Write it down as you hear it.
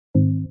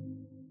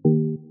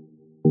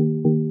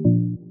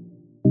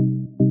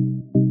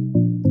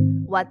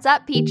What's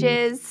up,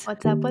 Peaches?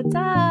 What's up? What's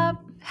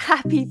up?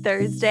 Happy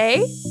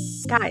Thursday.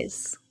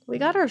 Guys, we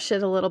got our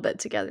shit a little bit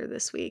together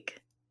this week.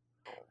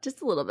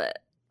 Just a little bit.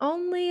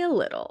 Only a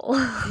little.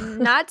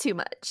 Not too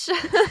much.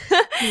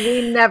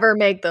 We never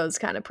make those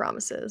kind of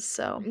promises,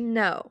 so.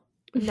 No.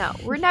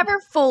 We're never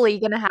fully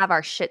going to have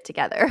our shit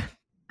together.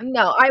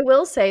 No, I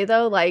will say,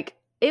 though, like,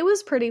 it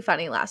was pretty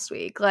funny last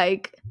week.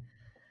 Like,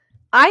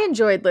 I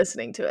enjoyed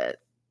listening to it.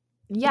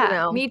 Yeah, You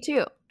know? me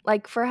too.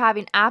 Like, for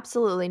having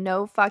absolutely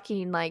no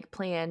fucking, like,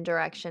 plan,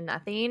 direction,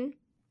 nothing,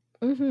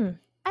 Mm-hmm.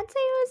 I'd say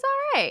it was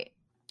all right.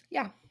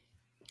 Yeah. All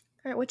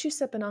right, what you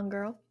sipping on,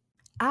 girl?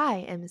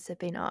 I am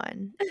sipping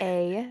on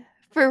a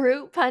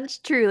Fruit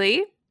Punch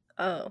Truly.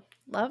 Oh,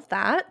 love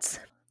that.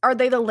 Are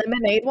they the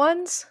lemonade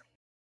ones?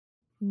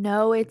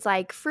 No, it's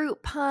like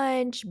fruit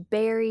punch,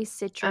 berry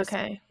citrus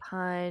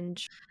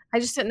punch. I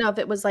just didn't know if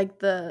it was like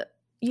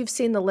you've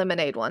seen the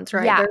lemonade ones,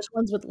 right? Yeah. There's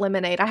ones with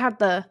lemonade.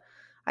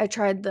 I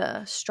tried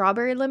the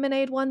strawberry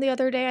lemonade one the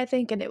other day, I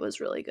think, and it was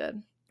really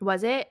good.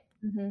 Was it?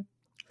 Mm-hmm.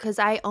 Because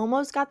I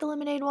almost got the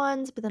lemonade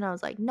ones, but then I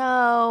was like,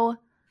 no.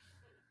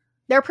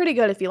 They're pretty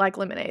good if you like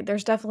lemonade.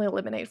 There's definitely a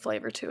lemonade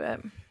flavor to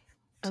it.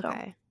 So,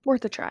 Okay.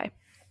 worth a try.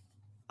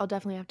 I'll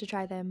definitely have to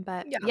try them.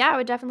 But Yeah. yeah, I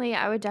would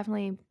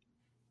definitely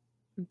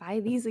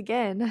buy these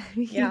again.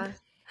 Yeah.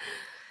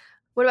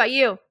 What about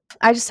you?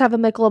 I just have a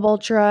Michelob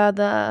Ultra,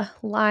 the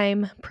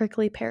lime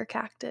prickly pear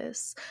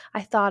cactus.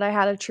 I thought I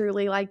had a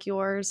truly like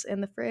yours in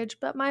the fridge,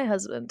 but my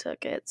husband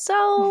took it.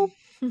 So,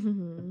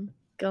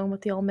 going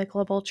with the old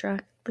Michelob Ultra,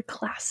 the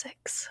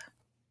classics.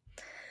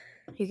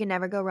 You can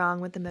never go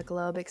wrong with the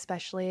Michelob,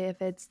 especially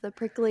if it's the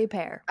prickly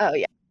pear. Oh,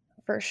 yeah,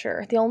 for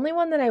sure. The only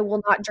one that I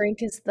will not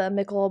drink is the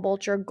Michelob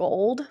Ultra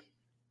Gold.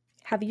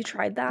 Have you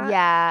tried that?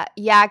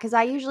 Yeah, because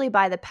I usually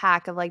buy the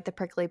pack of like the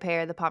prickly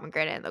pear, the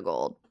pomegranate, and the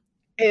gold.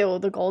 Ew,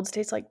 the golds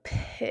taste like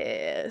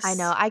piss. I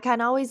know. I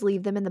kind of always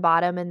leave them in the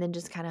bottom and then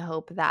just kind of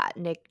hope that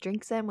Nick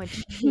drinks them,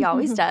 which he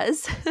always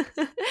does.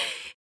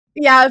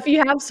 Yeah, if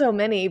you have so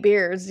many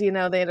beers,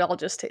 they'd all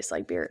just taste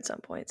like beer at some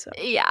point. So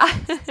Yeah.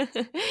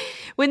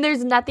 When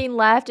there's nothing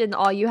left and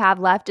all you have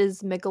left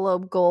is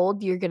Michelob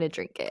Gold, you're going to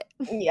drink it.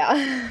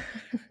 Yeah.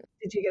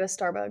 Did you get a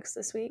Starbucks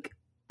this week?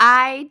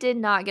 I did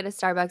not get a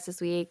Starbucks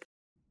this week.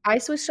 I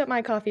switched up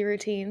my coffee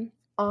routine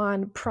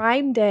on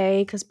Prime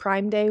Day because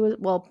Prime Day was,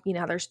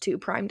 there's 2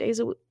 Prime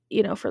Days,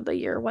 for the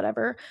year,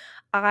 whatever.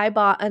 I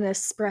bought an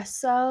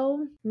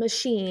espresso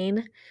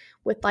machine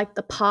with like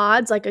the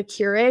pods, like a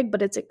Keurig,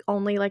 but it's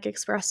only like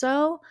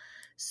espresso.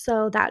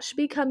 So that should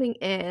be coming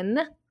in.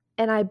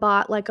 And I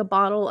bought like a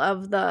bottle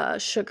of the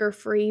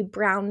sugar-free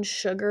brown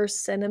sugar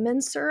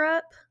cinnamon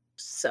syrup.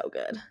 So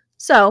good.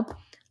 So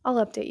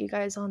I'll update you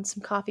guys on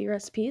some coffee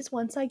recipes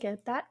once I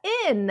get that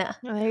in.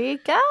 There you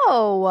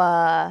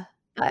go.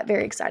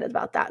 Very excited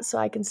about that so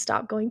I can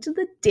stop going to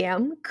the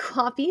damn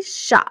coffee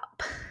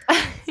shop.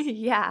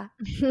 Yeah.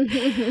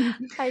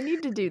 I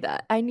need to do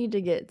that. I need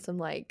to get some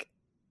like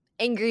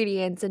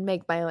ingredients and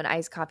make my own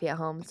iced coffee at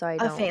home so I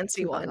don't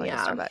fancy keep on one, going to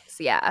yeah. Starbucks.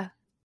 Yeah.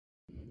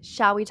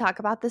 Shall we talk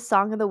about the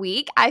song of the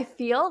week? I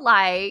feel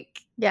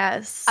like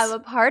Yes. I'm a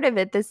part of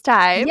it this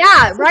time.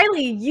 Yeah,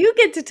 Riley, you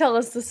get to tell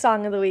us the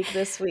song of the week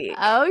this week.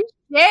 Oh,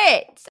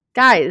 shit.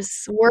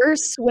 Guys, we're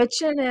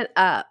switching it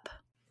up.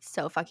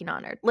 So fucking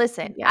honored.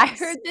 Listen, Yes. I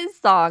heard this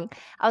song.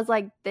 I was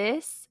like,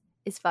 this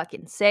is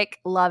fucking sick.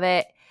 Love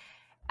it.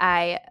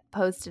 I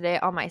posted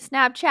it on my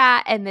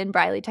Snapchat and then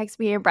Briley texted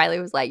me and Briley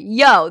was like,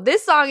 yo,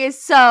 this song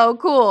is so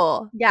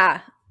cool.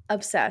 Yeah,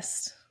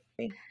 obsessed.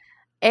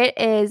 It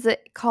is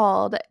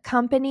called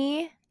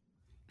Company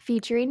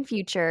featuring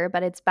Future,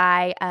 but it's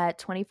by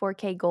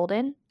 24K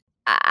Golden.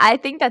 I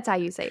think that's how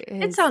you say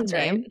his It sounds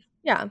name. right.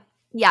 Yeah.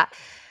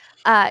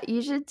 Yeah.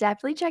 You should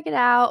definitely check it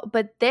out.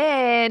 But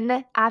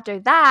then after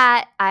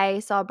that, I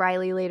saw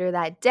Briley later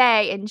that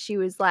day and she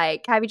was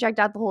like, have you checked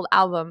out the whole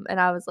album? And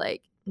I was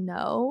like,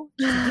 no.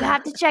 She's like, you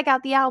have to check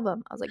out the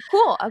album. I was like,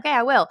 cool. Okay,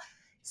 I will.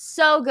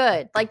 So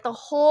good. Like the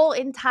whole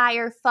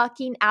entire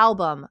fucking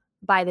album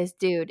by this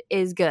dude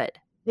is good.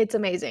 It's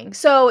amazing.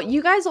 So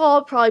you guys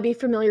all probably be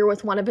familiar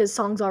with one of his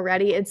songs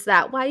already. It's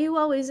that "Why You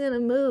Always in a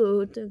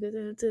Mood."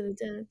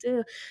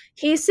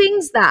 He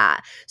sings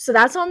that. So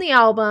that's on the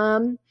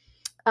album.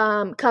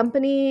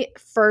 Company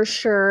for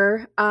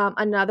sure.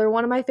 Another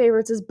one of my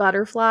favorites is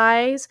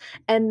Butterflies.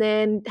 And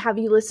then have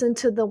you listened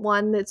to the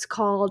one that's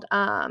called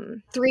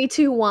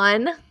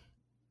 321?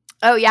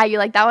 Oh yeah, you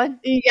like that one?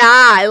 Yeah,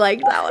 I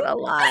like that one a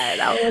lot.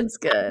 That one's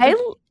good. I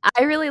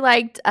really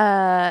liked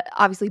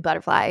obviously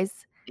Butterflies.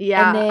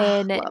 Yeah,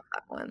 And then love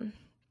that one.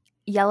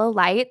 Yellow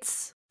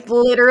Lights. I've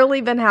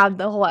literally been had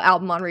the whole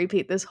album on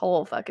repeat this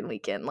whole fucking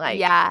weekend. Like,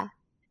 yeah.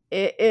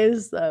 It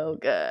is so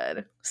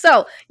good.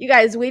 So, you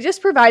guys, we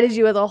just provided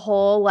you with a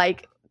whole,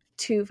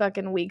 2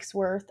 fucking weeks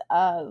worth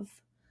of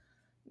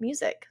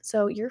music.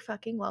 So, you're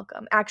fucking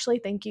welcome. Actually,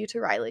 thank you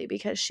to Riley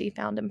because she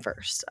found him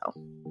first. So,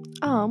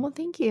 Oh, well,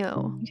 thank you.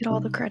 you get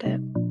all the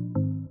credit.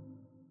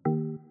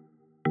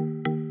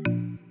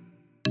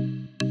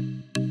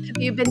 Have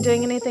you been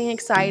doing anything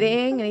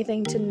exciting?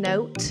 Anything to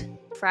note?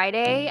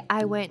 Friday,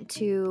 I went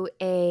to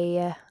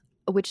a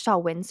Wichita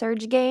Wind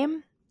Surge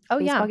game,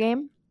 baseball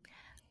game.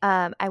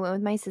 I went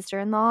with my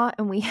sister-in-law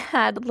and we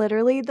had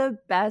literally the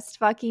best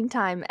fucking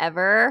time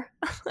ever.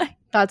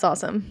 That's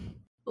awesome.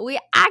 We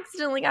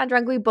accidentally got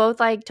drunk. We both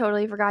like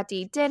totally forgot to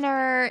eat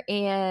dinner,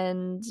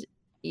 and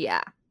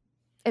yeah,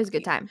 it was a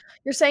good time.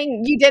 You're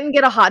saying you didn't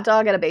get a hot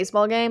dog at a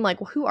baseball game? Like,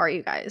 who are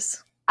you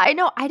guys? I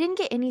know, I didn't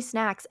get any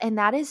snacks, and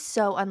that is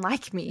so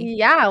unlike me.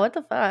 Yeah, what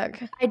the fuck?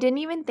 I didn't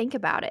even think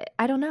about it.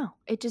 I don't know.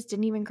 It just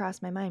didn't even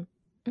cross my mind,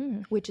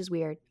 which is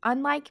weird.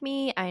 Unlike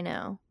me, I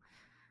know.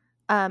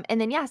 And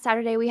then, yeah,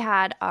 Saturday we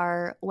had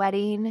our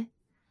wedding.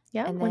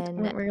 Yeah, and went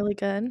then really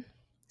good.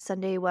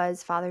 Sunday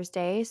was Father's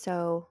Day,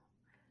 so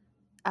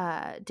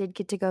did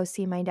get to go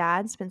see my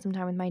dad, spend some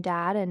time with my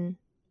dad, and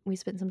we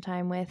spent some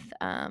time with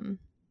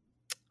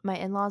my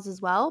in-laws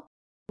as well.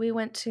 We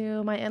went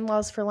to my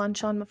in-laws for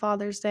lunch on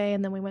Father's Day,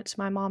 and then we went to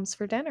my mom's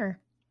for dinner.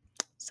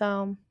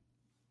 So,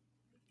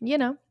 you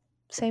know,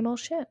 same old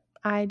shit.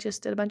 I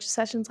just did a bunch of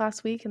sessions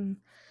last week, and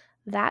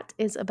that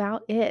is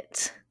about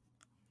it.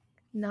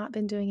 Not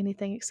been doing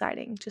anything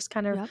exciting. Just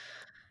kind of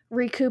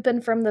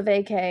recouping from the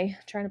vacay,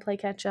 trying to play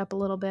catch up a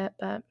little bit,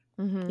 but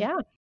yeah.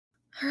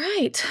 All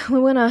right. We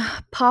want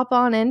to pop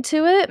on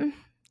into it.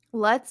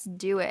 Let's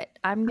do it.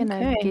 I'm going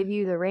to give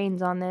you the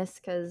reins on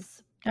this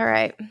because all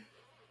right.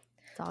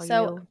 It's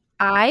all you.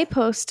 I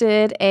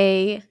posted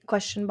a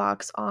question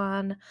box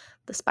on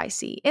the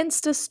Spicy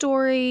Insta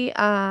story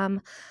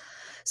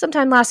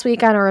sometime last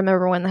week. I don't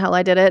remember when the hell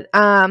I did it.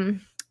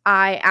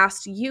 I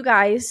asked you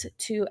guys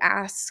to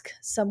ask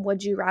some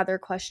would you rather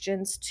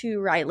questions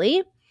to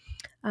Riley.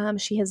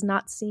 She has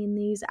not seen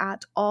these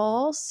at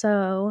all,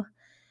 so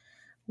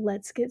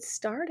let's get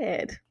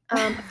started.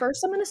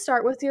 First, I'm going to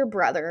start with your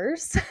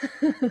brothers.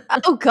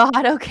 Oh,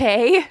 God.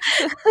 Okay.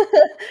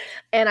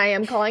 And I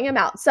am calling him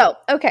out. So,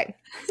 okay.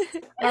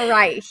 All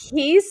right.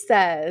 He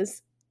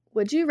says,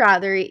 would you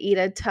rather eat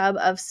a tub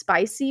of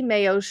spicy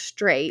mayo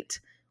straight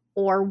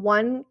or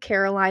one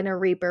Carolina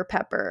Reaper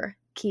pepper?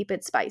 Keep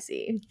it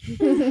spicy.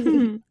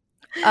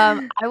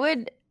 I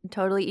would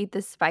totally eat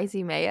the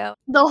spicy mayo.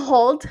 The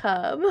whole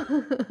tub?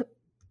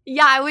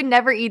 Yeah, I would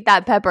never eat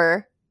that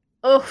pepper.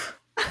 Oof.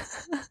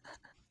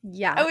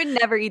 Yeah. I would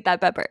never eat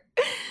that pepper.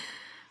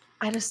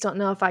 I just don't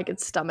know if I could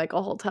stomach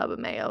a whole tub of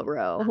mayo,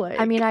 bro. Like,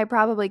 I mean, I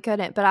probably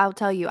couldn't, but I'll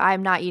tell you,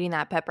 I'm not eating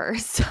that pepper.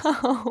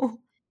 So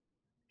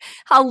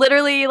I'll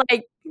literally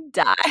like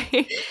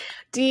die.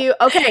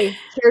 Okay,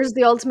 here's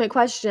the ultimate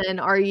question.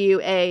 Are you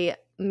a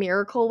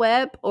Miracle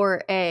Whip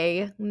or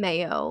a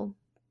mayo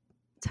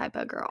type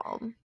of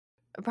girl?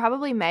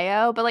 Probably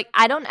mayo, but like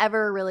I don't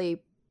ever really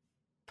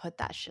put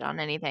that shit on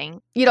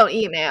anything. You don't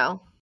eat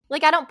mayo?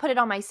 Like, I don't put it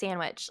on my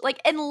sandwich.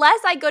 Like, unless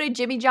I go to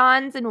Jimmy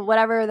John's and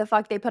whatever the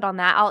fuck they put on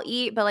that, I'll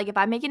eat. But, like, if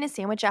I'm making a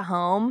sandwich at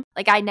home,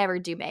 like, I never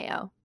do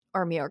mayo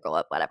or Miracle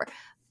Whip, whatever.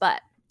 But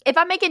if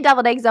I'm making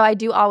deviled eggs, though, I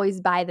do always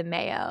buy the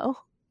mayo.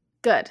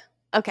 Good.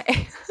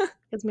 Okay.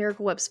 Because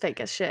Miracle Whip's fake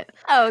as shit.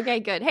 Oh,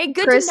 okay, good. Hey,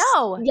 good to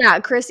know. Yeah,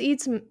 Chris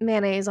eats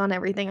mayonnaise on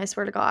everything, I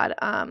swear to God,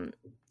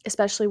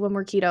 especially when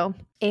we're keto.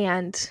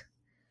 And,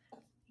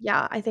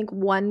 yeah, I think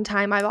one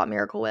time I bought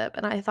Miracle Whip,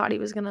 and I thought he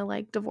was going to,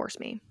 like, divorce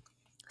me.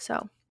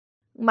 So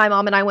my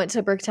mom and I went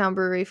to Bricktown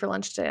Brewery for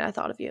lunch today, and I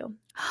thought of you.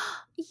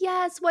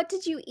 Yes. What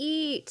did you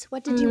eat?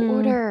 What did you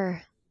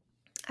order?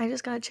 I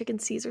just got a chicken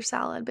Caesar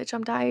salad. Bitch,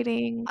 I'm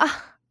dieting.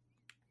 Bitch.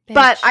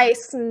 But I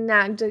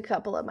snagged a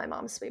couple of my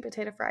mom's sweet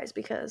potato fries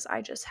because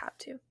I just had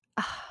to.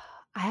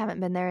 I haven't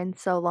been there in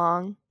so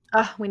long.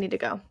 We need to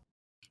go.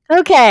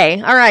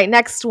 Okay. All right.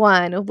 Next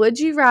one. Would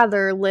you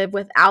rather live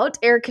without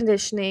air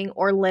conditioning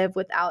or live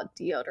without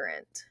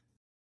deodorant?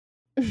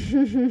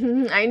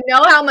 I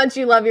know how much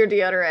you love your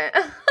deodorant.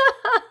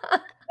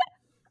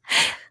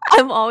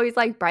 I'm always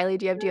like, Briley,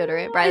 do you have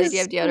deodorant? Briley, do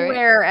you have deodorant? I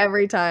swear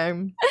every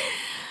time.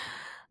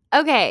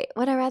 Okay.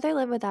 Would I rather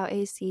live without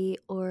AC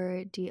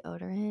or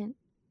deodorant?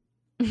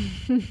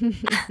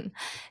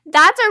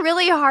 That's a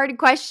really hard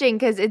question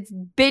because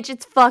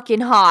it's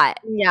fucking hot.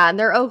 Yeah, and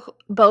they're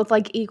both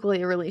like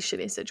equally a really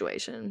shitty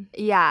situation.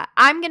 Yeah,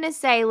 I'm gonna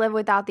say live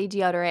without the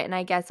deodorant, and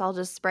I guess I'll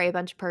just spray a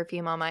bunch of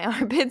perfume on my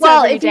armpits.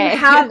 Well, every if day. you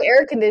have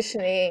air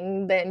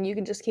conditioning, then you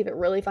can just keep it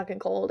really fucking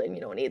cold, and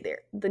you don't need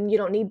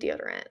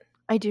deodorant.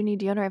 I do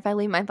need deodorant if I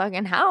leave my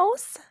fucking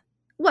house.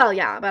 Well,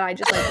 yeah, but I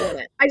just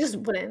wouldn't. I just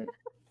wouldn't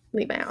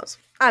leave my house.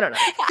 I don't know.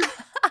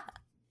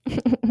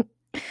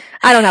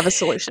 I don't have a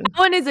solution. That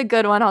one is a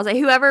good one. I'll say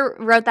whoever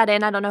wrote that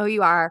in, I don't know who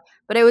you are,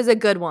 but it was a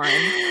good one.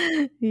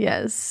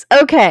 Yes.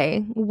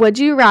 Okay. Would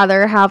you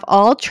rather have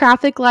all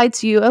traffic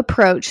lights you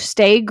approach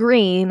stay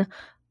green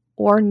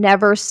or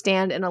never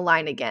stand in a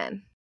line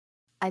again?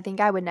 I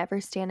think I would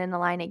never stand in a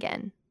line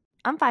again.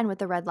 I'm fine with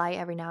the red light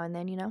every now and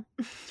then, you know?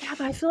 Yeah,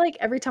 but I feel like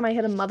every time I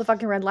hit a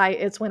motherfucking red light,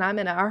 it's when I'm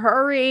in a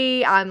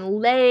hurry, I'm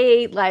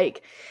late,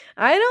 like,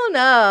 I don't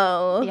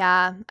know.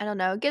 Yeah, I don't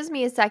know. It gives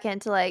me a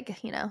second to,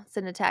 like, you know,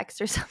 send a text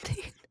or something.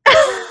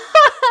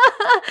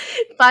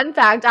 Fun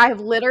fact, I have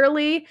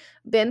literally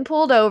been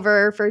pulled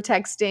over for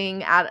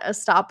texting at a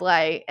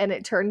stoplight and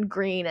it turned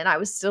green and I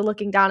was still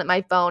looking down at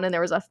my phone and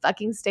there was a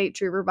fucking state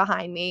trooper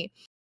behind me.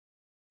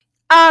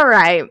 All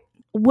right.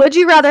 Would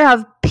you rather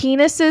have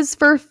penises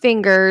for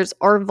fingers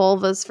or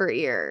vulvas for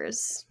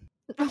ears?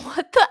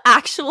 What the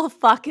actual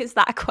fuck is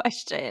that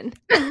question?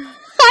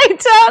 I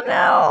don't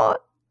know.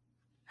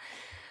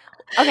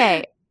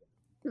 Okay.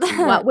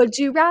 What would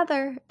you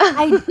rather?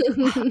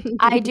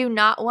 I do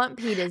not want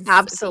penis.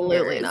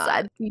 Absolutely fingers.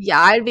 not. Yeah,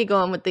 I'd be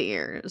going with the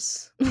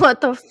ears.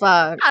 What the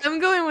fuck? I'm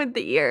going with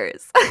the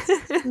ears.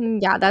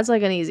 Yeah, that's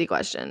like an easy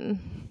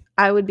question.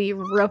 I would be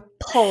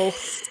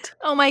repulsed.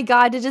 Oh my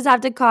god, to just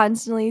have to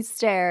constantly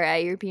stare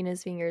at your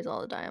penis fingers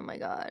all the time. Oh my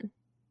god.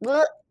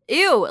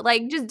 Ew,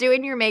 like just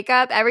doing your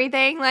makeup,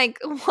 everything. Like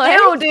what?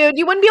 Ew, dude,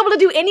 you wouldn't be able to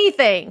do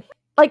anything.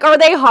 Like, are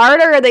they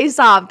hard or are they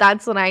soft?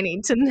 That's what I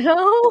need to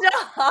know.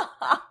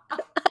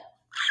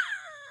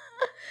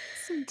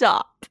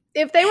 Stop.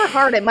 If they were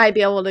hard, it might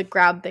be able to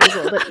grab things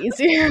a little bit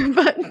easier,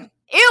 but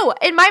ew,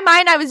 in my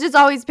mind, I was just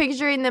always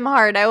picturing them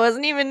hard. I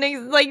wasn't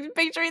even like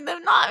picturing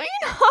them not being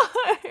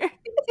hard.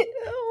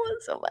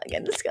 It's so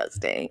fucking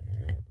disgusting.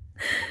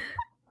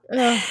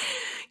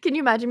 Can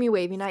you imagine me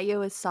waving at you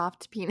with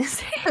soft penis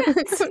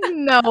hands?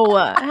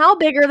 No. How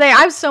big are they?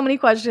 I have so many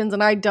questions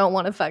and I don't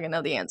want to fucking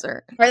know the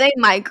answer. Are they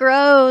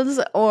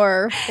micros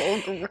or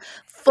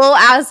full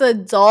ass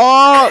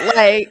adult?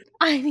 Like,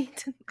 I need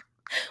to.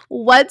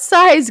 What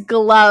size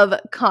glove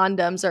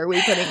condoms are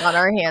we putting on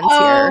our hands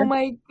here? Oh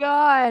my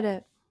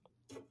god.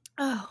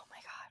 Oh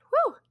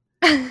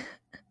my god. Woo.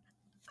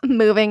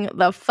 Moving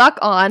the fuck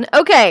on.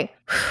 Okay.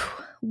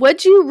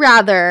 Would you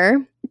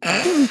rather?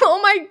 Oh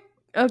my.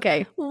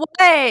 Okay.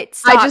 What?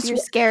 Stop. You're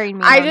scaring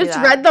me. I just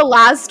read the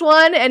last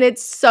one and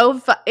it's so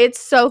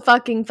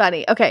fucking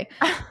funny. Okay.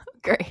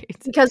 Great.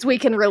 Because we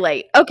can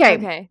relate. Okay.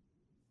 Okay.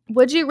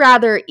 Would you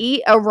rather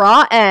eat a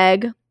raw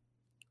egg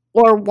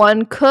or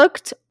one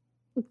cooked?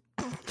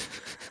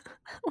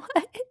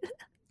 What?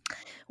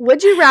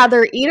 Would you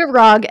rather eat a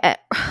raw egg?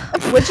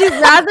 Would you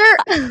rather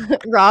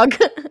raw?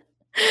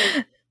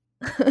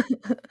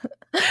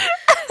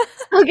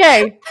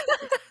 Okay.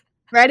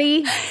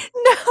 Ready?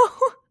 No.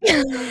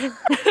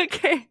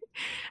 Okay.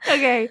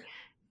 Okay.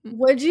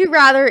 Would you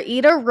rather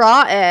eat a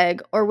raw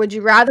egg or would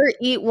you rather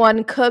eat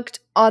one cooked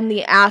on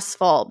the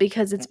asphalt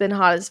because it's been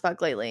hot as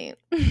fuck lately?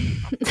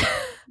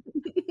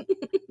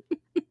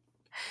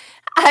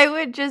 I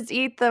would just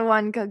eat the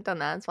one cooked on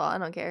the asphalt. I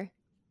don't care.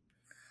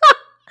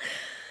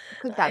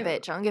 Cook that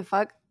bitch. I don't give a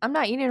fuck. I'm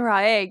not eating a raw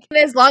egg. And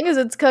as long as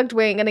it's cooked,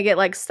 we ain't gonna get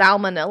like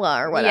salmonella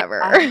or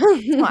whatever.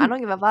 Yeah, I don't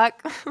give a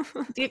fuck.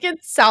 Do you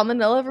get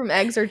salmonella from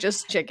eggs or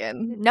just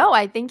chicken? No,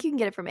 I think you can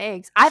get it from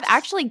eggs. I've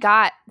actually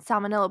got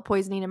salmonella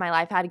poisoning in my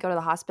life. I had to go to the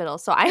hospital,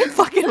 so I ain't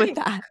fucking with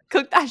that.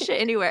 Cook that shit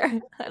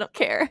anywhere. I don't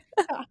care.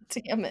 God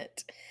damn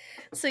it.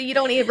 So you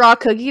don't eat raw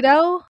cookie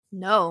dough?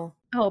 No.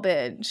 Oh,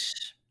 bitch.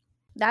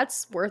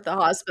 That's worth a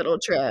hospital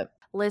trip.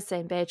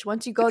 Listen, bitch,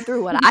 once you go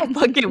through what I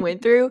fucking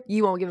went through,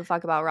 you won't give a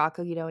fuck about raw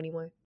cookie dough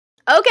anymore.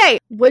 Okay.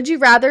 Would you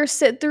rather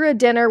sit through a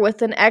dinner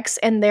with an ex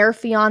and their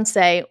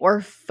fiance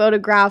or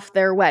photograph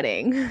their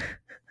wedding?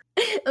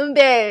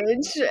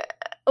 Bitch.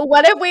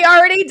 What have we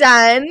already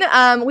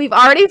done? We've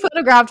already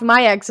photographed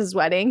my ex's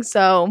wedding,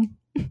 so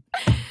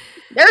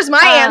there's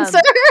my answer.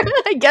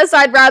 I guess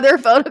I'd rather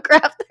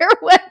photograph their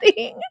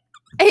wedding.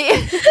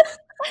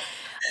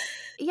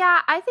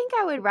 Yeah, I think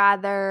I would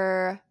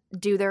rather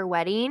do their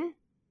wedding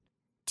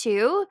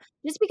too,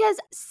 just because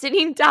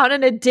sitting down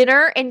at a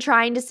dinner and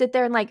trying to sit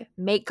there and like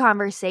make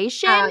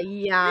conversation.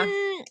 Yeah.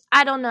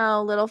 I don't know,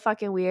 a little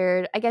fucking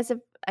weird. I guess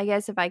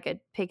if I could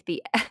pick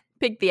the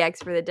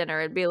ex for the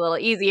dinner, it'd be a little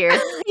easier.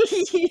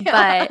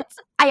 Yeah. But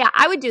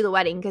I would do the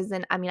wedding because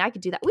then I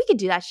could do that. We could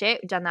do that shit.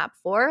 We've done that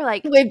before.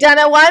 Like we've done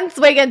it once,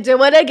 we can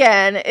do it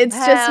again. It's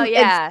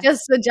yeah. It's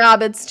just the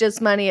job. It's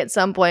just money at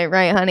some point,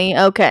 right, honey?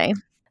 Okay.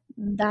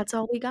 That's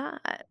all we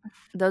got.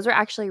 Those are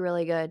actually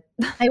really good.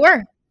 They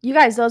were. You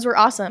guys, those were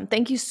awesome.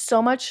 Thank you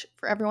so much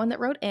for everyone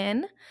that wrote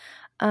in.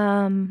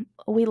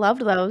 We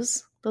loved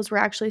those. Those were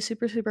actually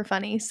super, super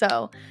funny.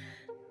 So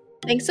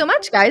thanks so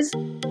much, guys.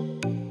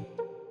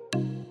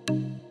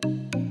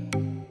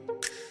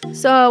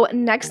 So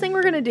next thing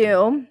we're going to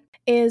do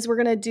is we're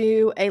going to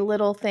do a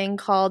little thing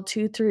called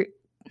 2 3.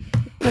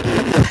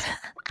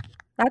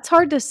 That's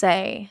hard to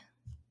say.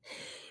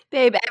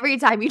 Babe, every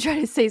time you try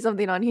to say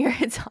something on here,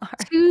 it's hard.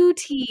 2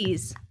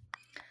 T's.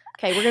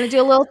 Okay, we're going to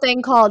do a little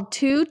thing called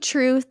 2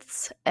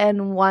 truths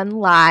and 1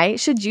 lie.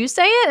 Should you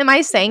say it? Am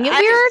I saying it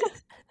weird?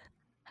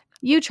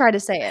 You try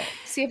to say it.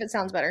 See if it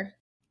sounds better.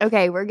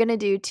 Okay, we're going to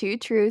do 2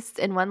 truths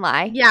and 1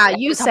 lie. Yeah,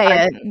 you say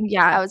hard. it.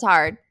 Yeah. That was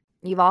hard.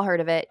 You've all heard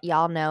of it.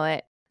 Y'all know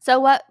it. So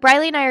what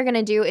Briley and I are going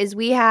to do is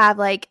we have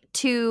like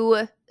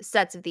 2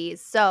 sets of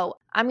these. So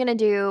I'm going to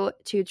do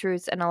 2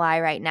 truths and a lie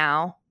right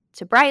now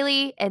to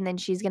Briley, and then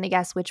she's going to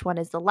guess which one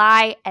is the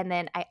lie. And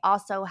then I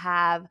also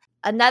have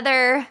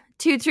another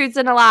 2 truths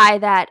and a lie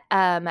that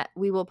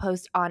we will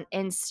post on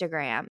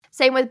Instagram.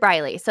 Same with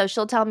Briley. So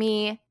she'll tell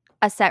me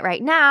a set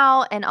right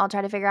now, and I'll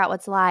try to figure out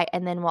what's a lie,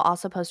 and then we'll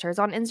also post hers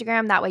on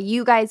Instagram. That way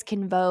you guys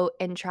can vote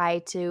and try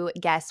to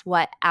guess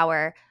what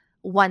our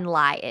 1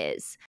 lie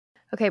is.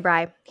 Okay,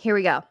 Bri, here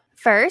we go.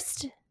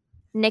 First,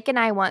 Nick and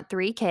I want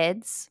 3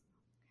 kids.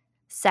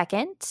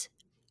 Second,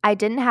 I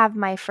didn't have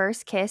my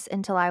first kiss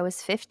until I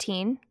was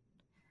 15.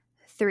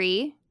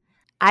 3,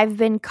 I've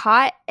been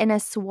caught in a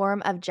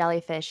swarm of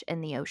jellyfish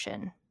in the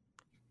ocean.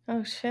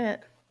 Oh,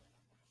 shit.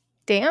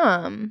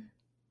 Damn.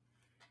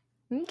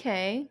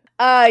 Okay.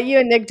 You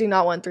and Nick do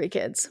not want 3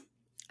 kids.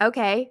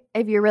 Okay,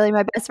 if you're really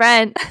my best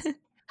friend.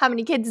 How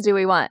many kids do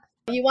we want?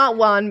 You want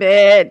 1,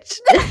 bitch.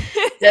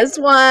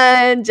 Just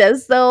 1.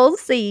 Just the old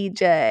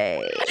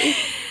CJ.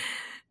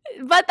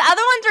 But the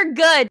other ones are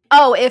good.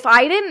 Oh, if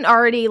I didn't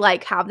already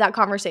like have that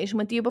conversation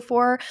with you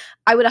before,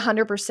 I would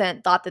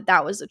 100% thought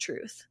that was the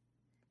truth.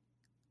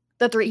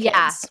 The 3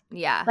 kids.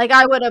 Yeah. Like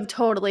I would have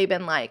totally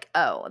been like,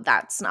 oh,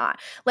 that's not.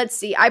 Let's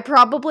see. I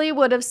probably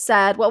would have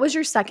said, what was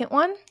your second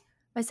one?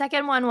 My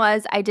second one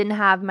was I didn't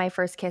have my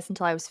first kiss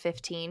until I was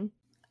 15.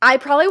 I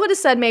probably would have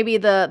said maybe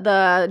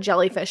the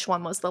jellyfish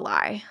one was the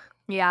lie.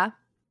 Yeah.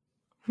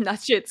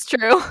 That shit's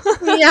true.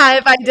 Yeah,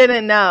 if I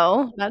didn't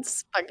know.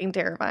 That's fucking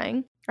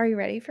terrifying. Are you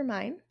ready for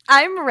mine?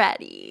 I'm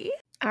ready.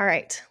 All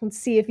right. Let's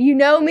see if you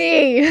know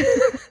me.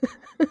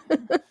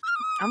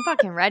 I'm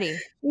fucking ready.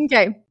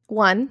 Okay.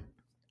 1,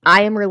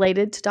 I am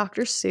related to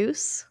Dr.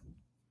 Seuss.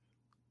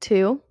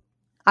 2,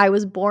 I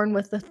was born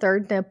with the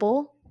 3rd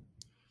nipple.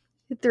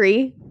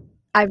 3,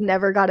 I've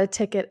never got a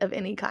ticket of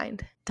any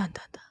kind. Dun,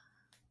 dun, dun.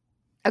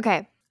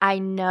 Okay. I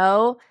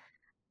know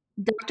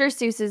Dr.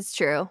 Seuss is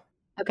true.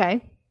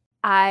 Okay.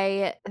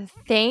 I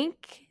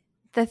think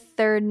the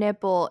 3rd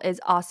nipple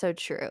is also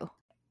true.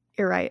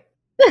 You're right.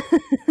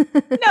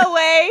 No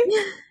way.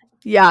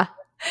 Yeah.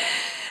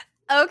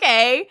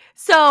 Okay.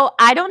 So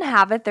I don't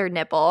have a 3rd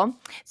nipple.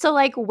 So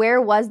like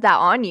where was that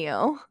on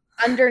you?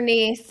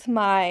 Underneath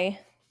my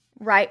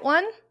right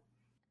one?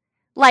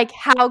 Like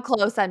how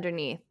close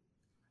underneath?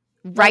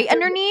 Right Like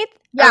underneath?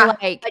 Yeah. Or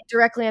like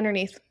directly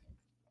underneath.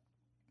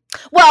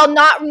 Well,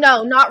 not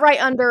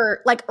right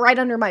under, like right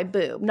under my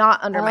boob,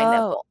 not under my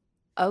nipple.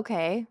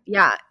 Okay.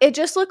 Yeah. It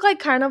just looked like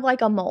kind of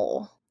like a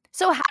mole.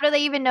 So how do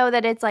they even know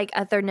that it's like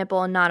a 3rd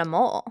nipple and not a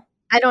mole?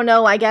 I don't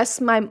know. I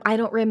guess I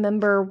don't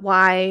remember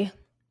why,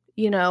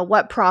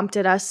 what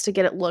prompted us to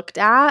get it looked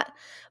at.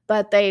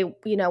 But they,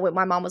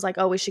 my mom was like,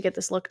 oh, we should get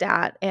this looked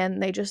at.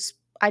 And I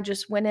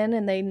just went in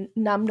and they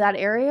numbed that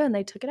area and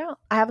they took it out.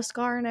 I have a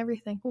scar and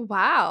everything.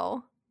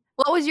 Wow.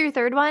 What was your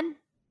 3rd one?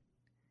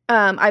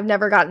 I've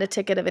never gotten a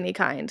ticket of any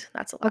kind.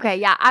 That's a lie. Okay,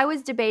 yeah. I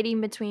was debating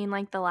between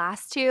like the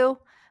last 2,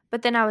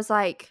 but then I was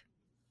like,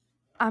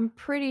 I'm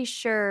pretty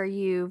sure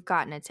you've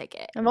gotten a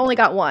ticket. I've only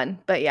got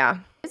 1, but yeah.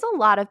 There's a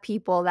lot of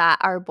people that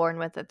are born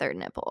with a 3rd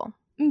nipple.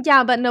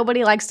 Yeah, but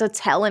nobody likes to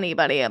tell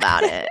anybody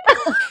about it.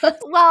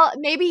 Well,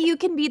 maybe you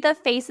can be the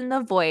face and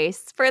the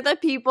voice for the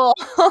people.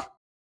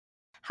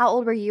 How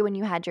old were you when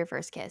you had your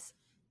first kiss?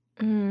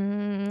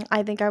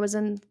 I think I was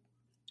in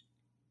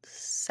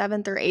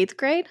 7th or 8th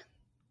grade.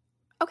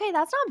 Okay,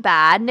 that's not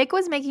bad. Nick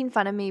was making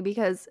fun of me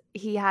because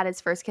he had his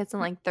first kiss in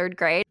like 3rd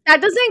grade.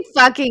 That doesn't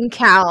fucking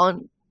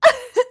count.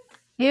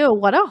 Ew,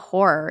 what a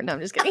horror. No, I'm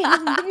just kidding. No,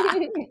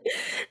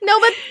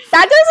 but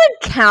that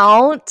doesn't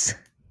count.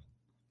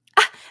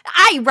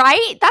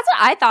 Right? That's what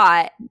I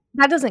thought.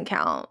 That doesn't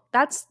count.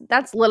 That's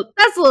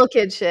little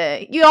kid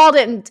shit.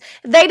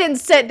 They didn't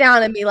sit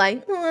down and be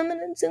like, oh, I'm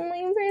gonna do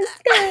my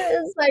first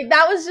kiss. Like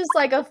that was just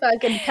like a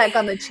fucking peck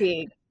on the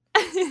cheek.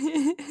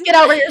 Get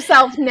over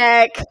yourself,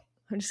 Nick.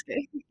 I'm just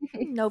kidding.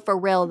 No, for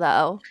real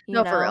though.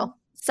 No, for real.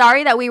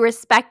 Sorry that we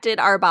respected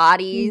our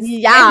bodies.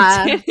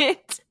 Yeah. And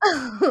didn't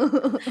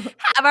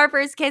have our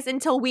first kiss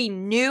until we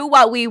knew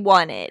what we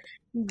wanted.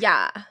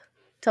 Yeah.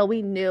 Till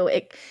we knew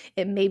it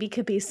maybe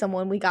could be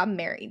someone we got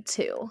married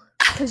to.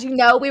 Because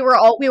we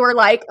were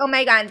like, oh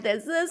my God,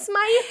 this is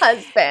my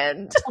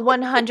husband.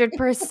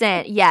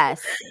 100%.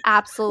 Yes,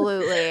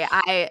 absolutely.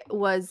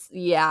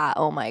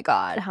 Oh my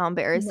God, how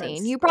embarrassing.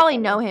 That's You so probably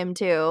funny. know him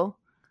too.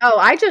 Oh,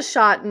 I just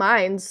shot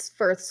mine's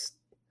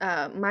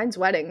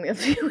wedding a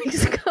few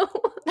weeks ago.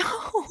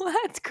 Oh,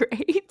 that's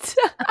great.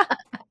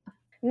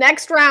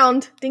 Next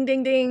round. Ding,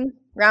 ding, ding.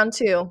 Round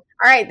 2. All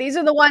right. These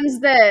are the ones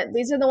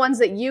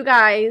that you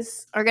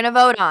guys are going to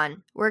vote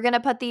on. We're going to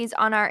put these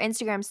on our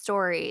Instagram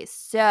stories.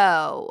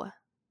 So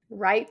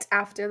right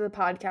after the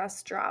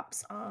podcast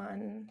drops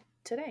on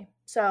today.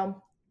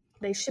 So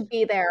they should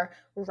be there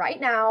right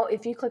now.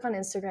 If you click on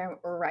Instagram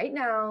right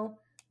now,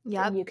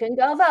 yep, you can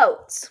go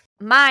vote.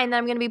 Mine that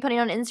I'm going to be putting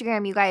on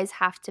Instagram, you guys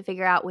have to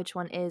figure out which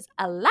one is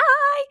a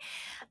lie.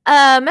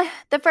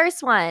 The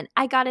first one,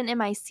 I got an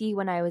MIC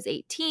when I was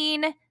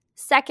 18.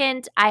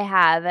 Second, I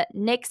have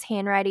Nick's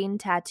handwriting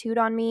tattooed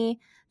on me.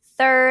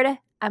 Third,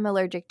 I'm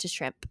allergic to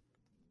shrimp.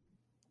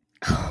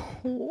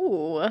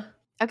 Ooh.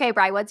 Okay,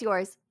 Bri, what's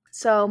yours?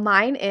 So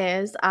mine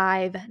is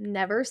I've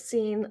never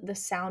seen The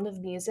Sound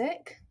of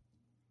Music.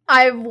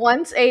 I've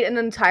once ate an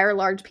entire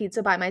large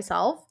pizza by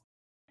myself.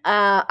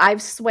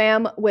 I've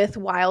swam with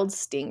wild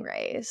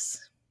stingrays.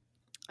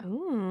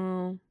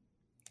 Ooh.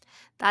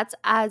 That's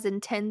as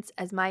intense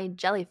as my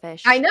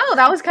jellyfish. I know.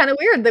 That was kind of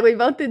weird that we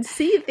both did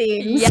sea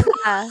things.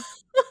 Yeah.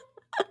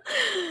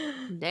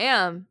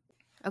 Damn.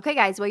 Okay,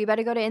 guys. Well, you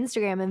better go to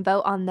Instagram and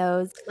vote on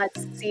those.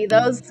 Let's see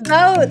those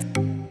votes.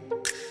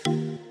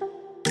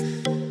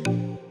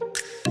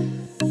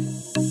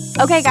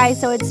 Okay, guys,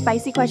 so it's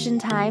spicy question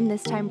time.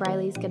 This time,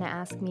 Briley's going to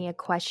ask me a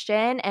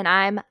question, and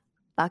I'm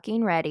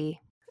fucking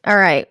ready. All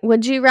right.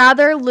 Would you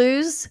rather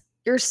lose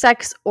your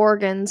sex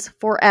organs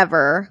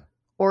forever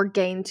or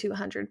gain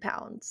 200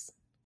 pounds?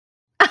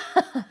 I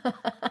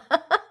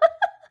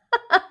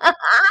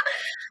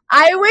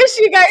wish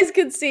you guys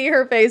could see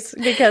her face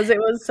because it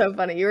was so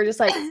funny. You were just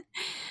like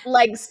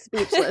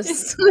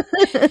speechless.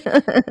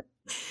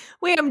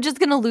 Wait, I'm just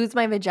going to lose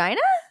my vagina?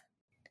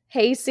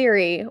 Hey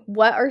Siri,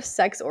 what are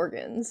sex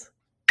organs?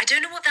 I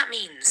don't know what that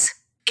means.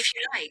 If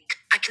you like,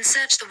 I can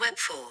search the web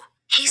for.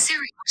 Hey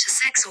Siri, what are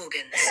sex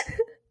organs?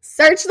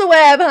 Search the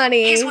web,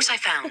 honey. Here's what I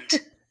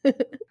found.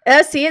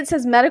 See, it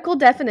says medical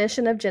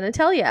definition of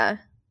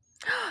genitalia.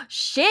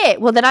 Shit.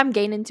 Well, then I'm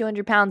gaining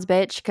 200 pounds,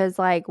 bitch, because,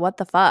 like, what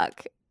the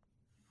fuck?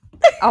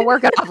 I'll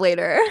work it off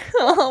later.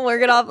 I'll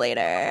work it off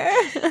later.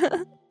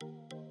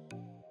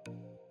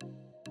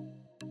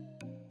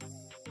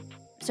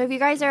 So if you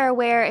guys are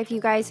aware, if you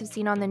guys have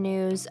seen on the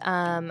news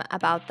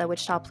about the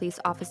Wichita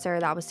police officer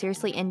that was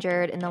seriously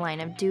injured in the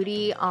line of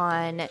duty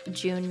on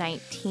June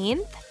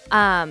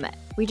 19th,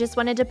 we just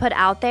wanted to put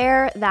out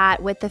there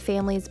that with the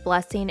family's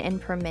blessing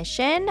and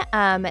permission,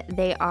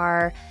 they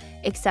are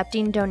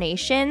accepting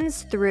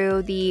donations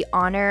through the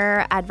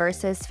Honor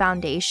Adversus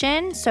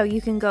Foundation. So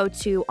you can go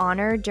to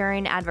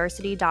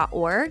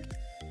honorduringadversity.org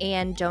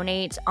and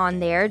donate on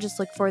there. Just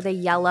look for the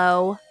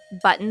yellow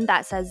button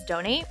that says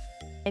donate.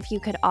 If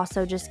you could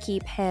also just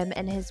keep him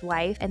and his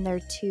wife and their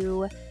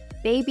 2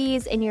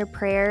 babies in your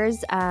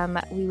prayers,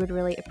 we would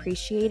really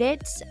appreciate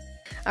it.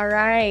 All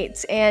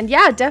right. And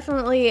yeah,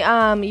 definitely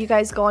you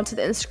guys go onto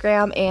the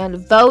Instagram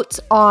and vote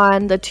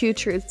on the 2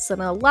 truths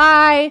and a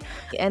lie.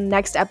 And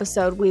next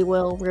episode, we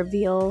will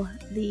reveal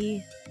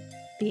the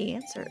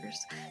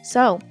answers.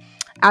 So,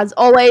 as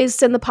always,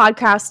 send the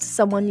podcast to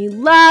someone you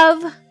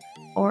love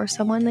or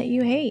someone that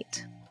you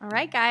hate. All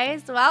right,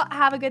 guys. Well,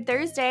 have a good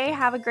Thursday.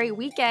 Have a great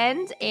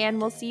weekend, and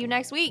we'll see you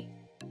next week.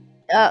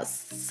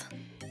 Yes.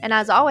 And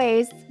as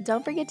always,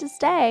 don't forget to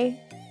stay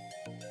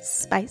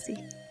spicy.